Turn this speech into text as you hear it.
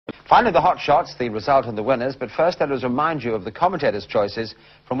Finally, the Hotshots, the result and the winners, but first let us remind you of the commentators' choices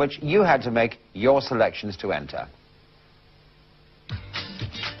from which you had to make your selections to enter.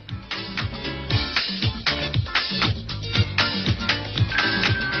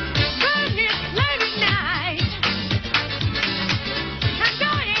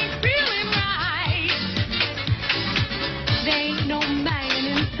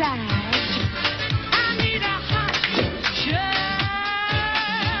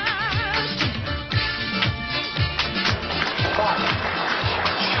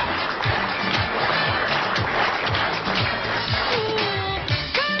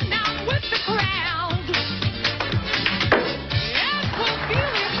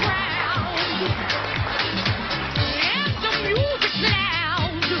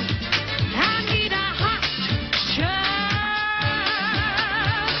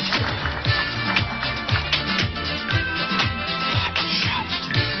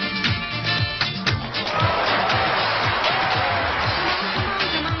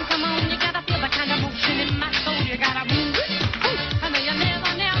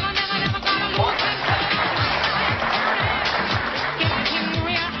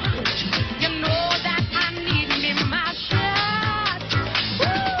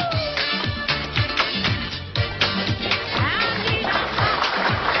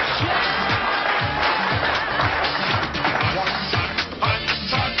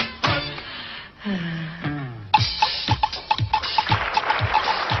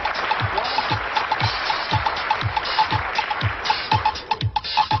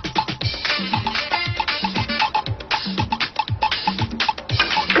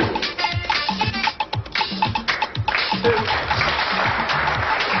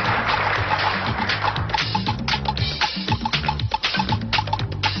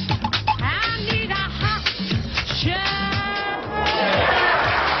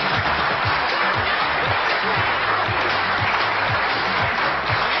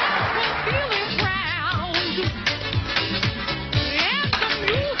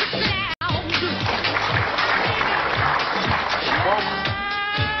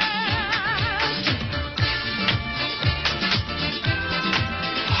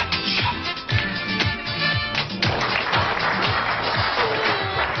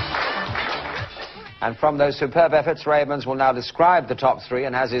 And from those superb efforts, Ray Edmonds will now describe the top three,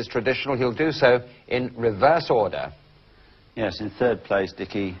 and as is traditional, he'll do so in reverse order. Yes, in third place,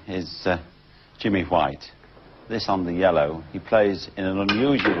 Dickie, is Jimmy White. This on the yellow. He plays in an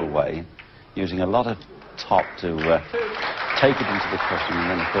unusual way, using a lot of top to take it into the cushion, and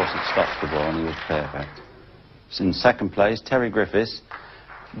then, of course, it stops the ball, and he was perfect. In second place, Terry Griffiths.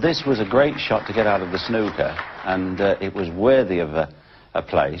 This was a great shot to get out of the snooker, and it was worthy of a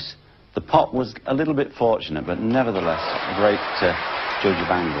place. The pot was a little bit fortunate, but nevertheless a great judge of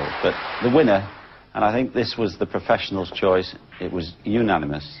angle. But the winner, and I think this was the professional's choice, it was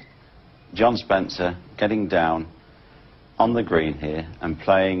unanimous. John Spencer getting down on the green here and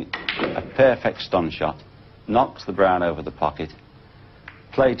playing a perfect stun shot, knocks the brown over the pocket,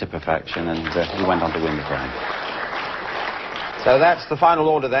 played to perfection, and he went on to win the frame. So that's the final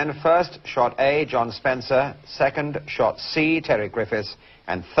order then. First, shot A, John Spencer. Second, shot C, Terry Griffiths.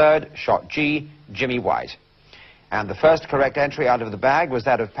 And third, shot G, Jimmy White. And the first correct entry out of the bag was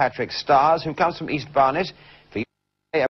that of Patrick Stars, who comes from East Barnet